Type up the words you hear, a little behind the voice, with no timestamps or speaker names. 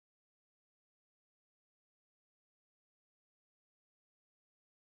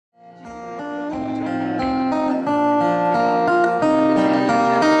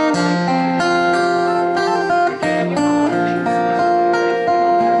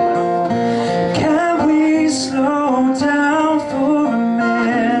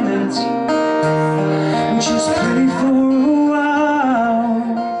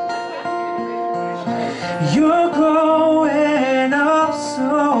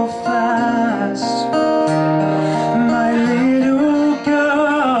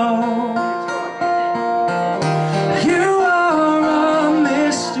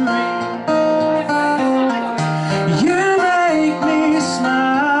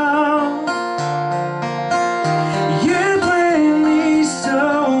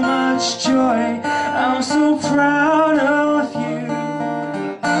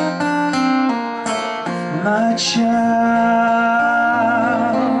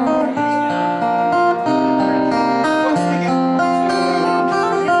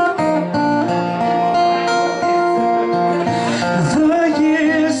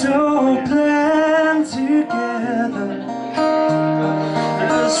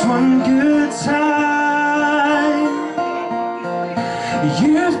Just one good time.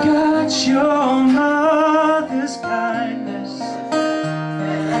 You've got your mother's kindness,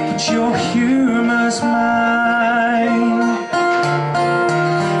 but your humor's mine.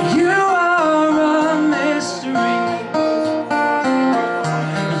 You are a mystery.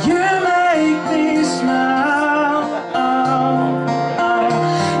 You make me smile.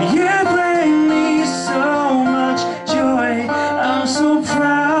 You bring me so much joy. I'm so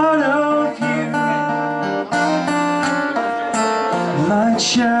proud of you, my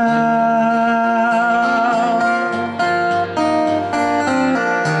child.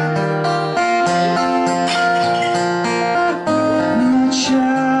 My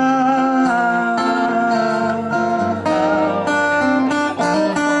child.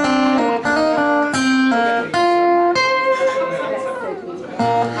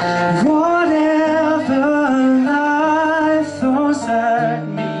 Whatever life throws at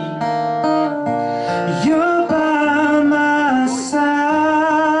me,